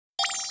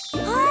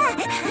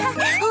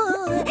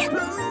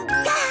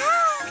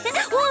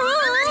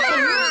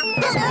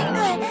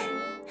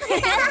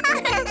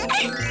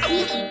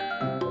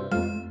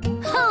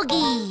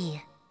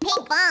Hogi!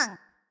 Pinkfong!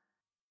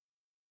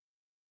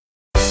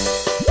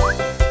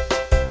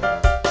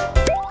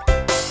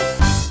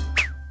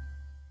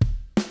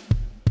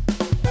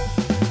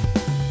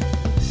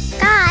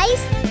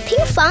 Guys,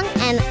 Pinkfong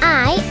and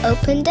I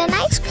opened an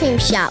ice cream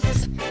shop.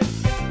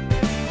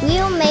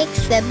 We'll make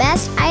the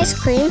best ice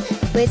cream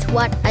with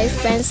what our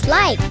friends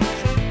like.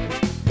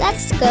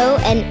 Let's go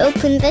and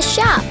open the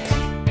shop.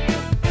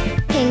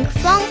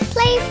 Pinkfong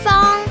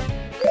Playfong.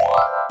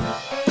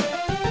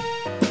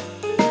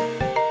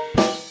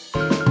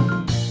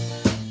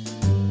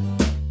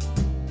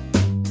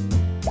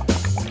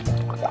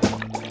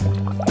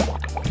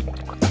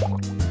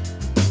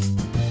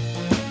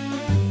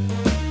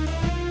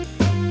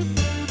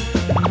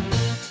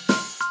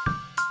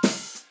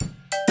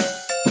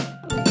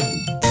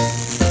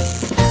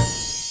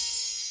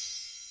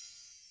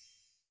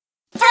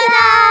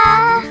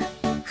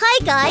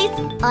 Guys,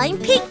 I'm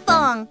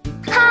Pinkfong.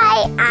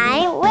 Hi,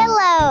 I'm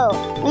Willow.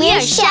 We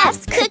are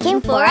chefs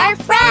cooking for our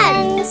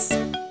friends.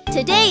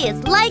 Today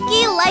is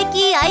Likey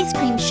Likey Ice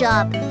Cream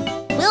Shop.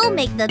 We'll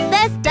make the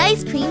best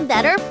ice cream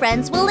that our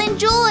friends will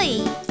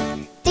enjoy.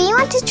 Do you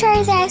want to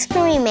try the ice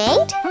cream we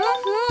made?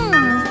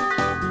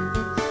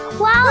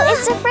 Wow,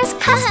 it's the first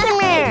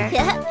customer.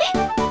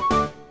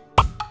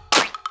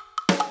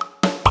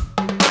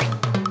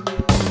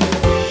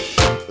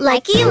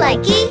 Likey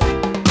Likey,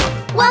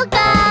 welcome.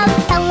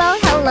 Hello,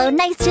 hello,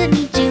 nice to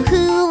meet you.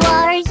 Who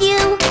are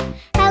you?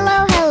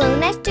 Hello, hello,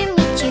 nice to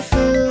meet you.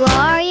 Who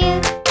are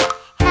you?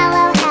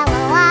 Hello,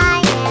 hello,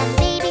 I am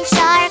Baby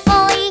Shark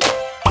Ollie.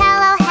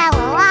 Hello,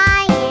 hello,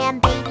 I am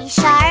Baby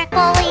Shark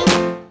Ollie.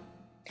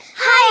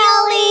 Hi,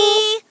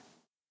 Ollie.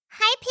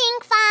 Hi,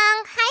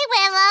 Pinkfong. Hi,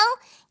 Willow.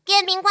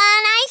 Give me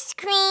one ice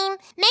cream.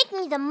 Make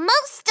me the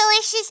most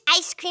delicious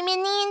ice cream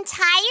in the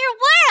entire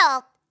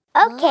world.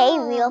 Okay,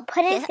 we'll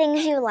put in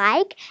things you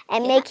like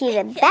and make you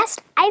the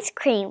best ice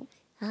cream.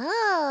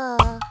 Oh.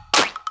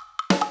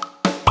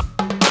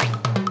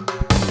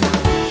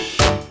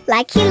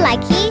 Likey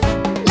Likey,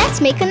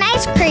 let's make an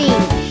ice cream.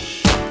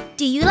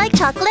 Do you like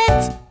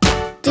chocolate?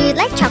 Do you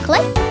like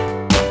chocolate?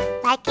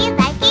 Likey,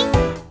 likey.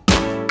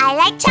 I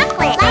like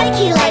chocolate.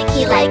 Likey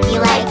Likey, Likey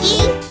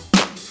Likey.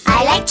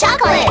 I like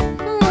chocolate.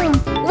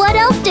 What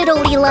else did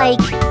Ollie like?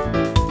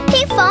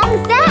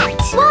 Pinkfong,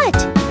 that. What?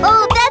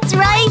 Oh, that's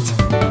right.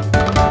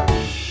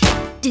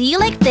 Do you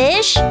like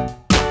fish?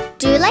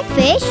 Do you like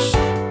fish?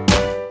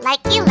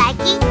 Likey,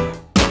 likey.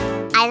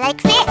 I like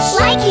fish.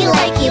 Likey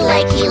Likey,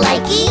 Likey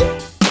Likey.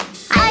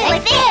 I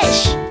like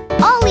fish.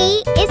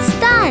 Ollie, it's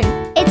done.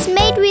 It's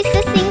made with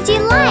the things you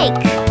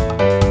like.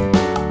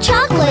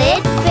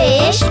 Chocolate,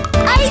 fish,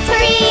 ice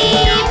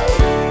cream.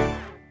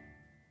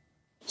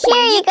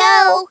 Here you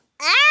go.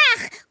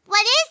 Ah,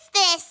 what is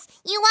this?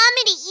 You want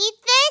me to eat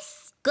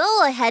this?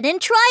 Go ahead and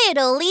try it,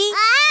 Ollie.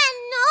 Ah,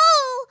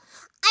 no.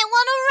 I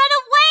want to run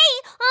away.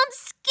 I'm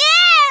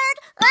scared.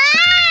 Ah!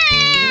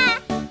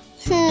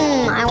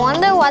 I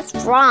wonder what's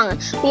wrong.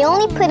 We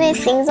only put in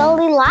things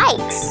Ollie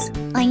likes.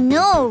 I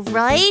know,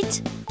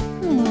 right?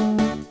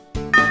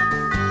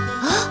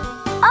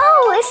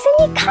 Oh, it's a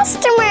new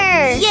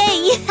customer.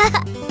 Yay!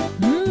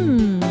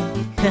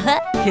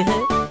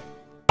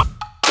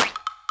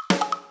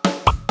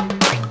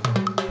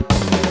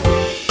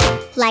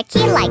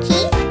 Likey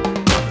Likey,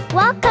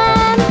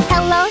 welcome.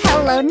 Hello,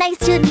 hello, nice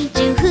to meet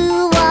you.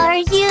 Who are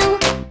you?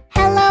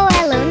 Hello,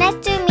 hello, nice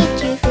to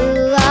meet you.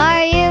 Who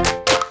are you?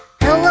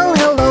 Hello,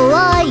 hello,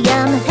 I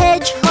am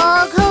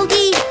Hedgehog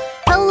Hogi.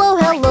 Hello,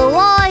 hello,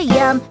 I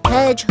am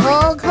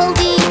Hedgehog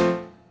Hogi.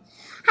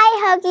 Hi,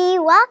 Hogi,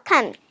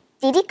 welcome.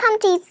 Did you come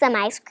to eat some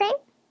ice cream?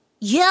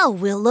 Yeah,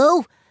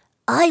 Willow.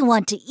 I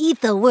want to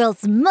eat the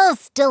world's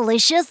most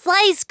delicious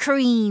ice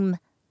cream.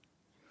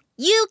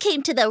 You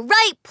came to the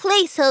right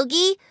place,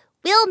 Hogi.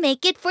 We'll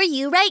make it for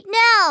you right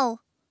now.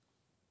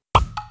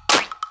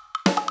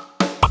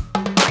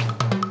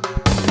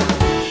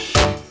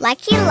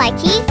 Likey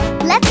Likey,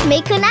 let's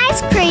make an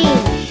ice cream.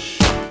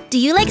 Do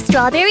you like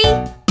strawberry?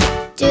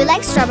 Do you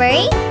like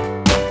strawberry?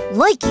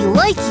 Likey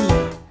Likey.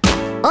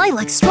 I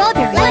like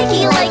strawberry.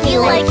 Likey Likey,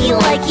 Likey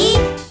Likey.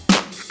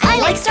 I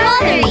like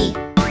strawberry.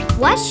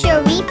 What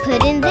shall we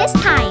put in this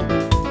time?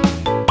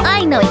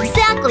 I know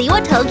exactly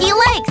what Hogi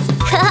likes.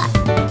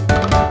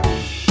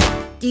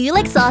 Do you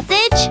like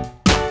sausage?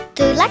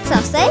 Do you like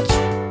sausage?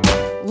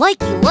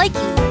 Likey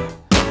Likey.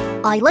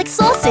 I like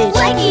sausage.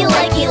 Likey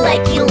Likey,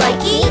 Likey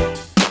Likey.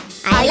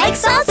 I like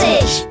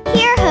sausage.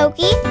 Here,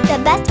 Hogi, the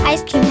best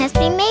ice cream has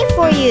been made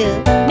for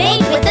you.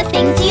 Made with the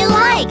things you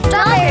like.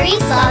 Strawberry,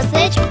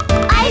 sausage,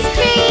 ice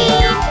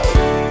cream.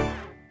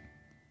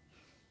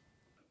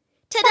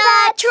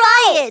 Ta-da!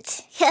 Try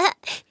it.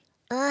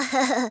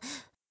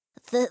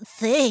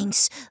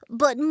 Thanks,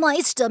 but my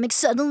stomach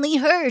suddenly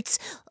hurts.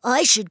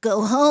 I should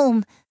go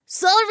home.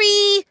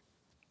 Sorry.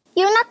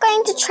 You're not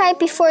going to try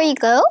before you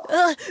go?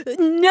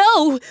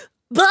 No.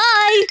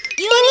 Bye.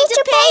 You need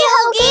to pay,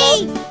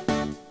 Hogi.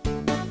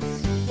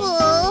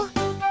 Oh.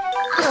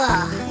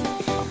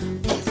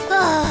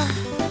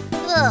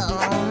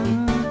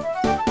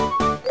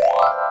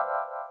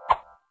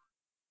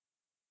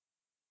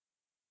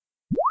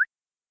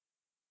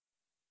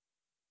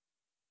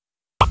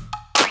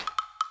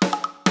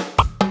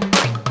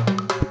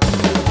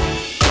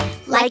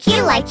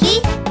 likey,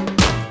 likey.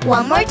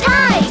 One more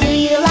time. Do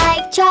you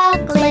like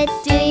chocolate?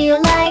 Do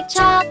you like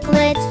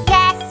chocolate?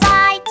 Yes,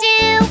 I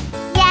do.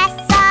 Yes,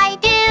 I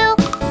do.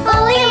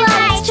 Ollie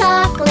likes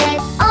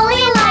chocolate.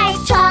 Ollie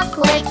likes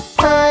chocolate.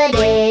 Put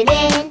it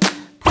in.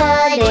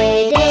 Put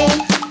it in.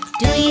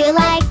 Do you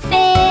like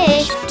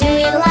fish? Do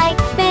you like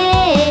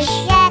fish?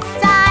 Yes,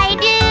 I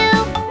do.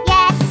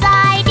 Yes,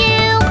 I do.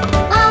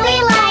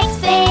 Ollie likes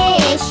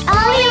fish.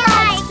 Ollie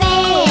likes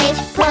fish.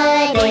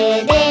 Put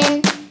it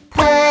in.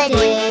 Put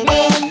it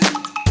in.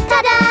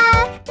 Ta-da!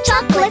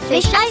 Chocolate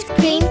fish ice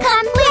cream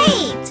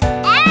complete.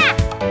 Ah,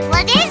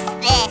 what is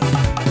this?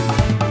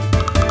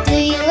 Do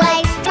you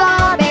like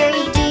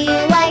strawberry? Do you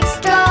like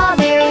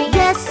strawberry?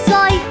 Yes,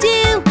 I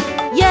do.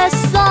 Yes,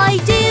 I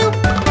do.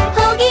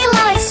 Hogi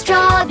likes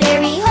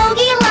strawberry.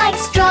 Hogi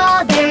likes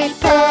strawberry.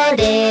 Put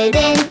it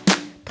in.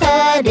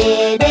 Put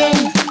it in.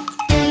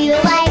 Do you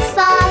like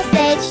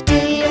sausage? Do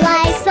you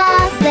like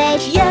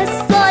sausage? Yes,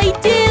 I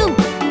do.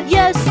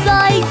 Yes,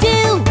 I do.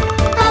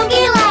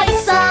 Hogi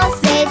likes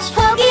sausage.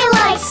 Hogi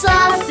likes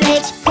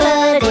sausage.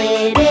 Put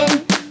it in.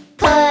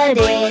 Put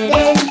it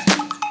in.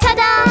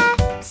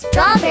 Ta-da!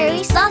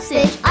 Strawberry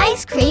sausage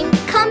ice cream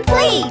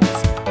complete.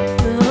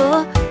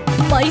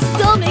 My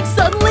stomach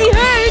suddenly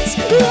hurts.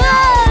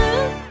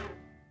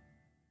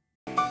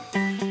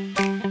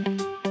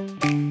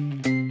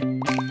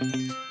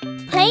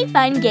 Play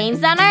fun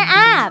games on our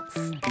apps.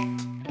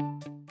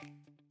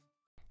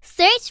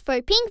 Search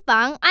for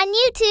Pinkfong on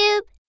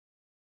YouTube.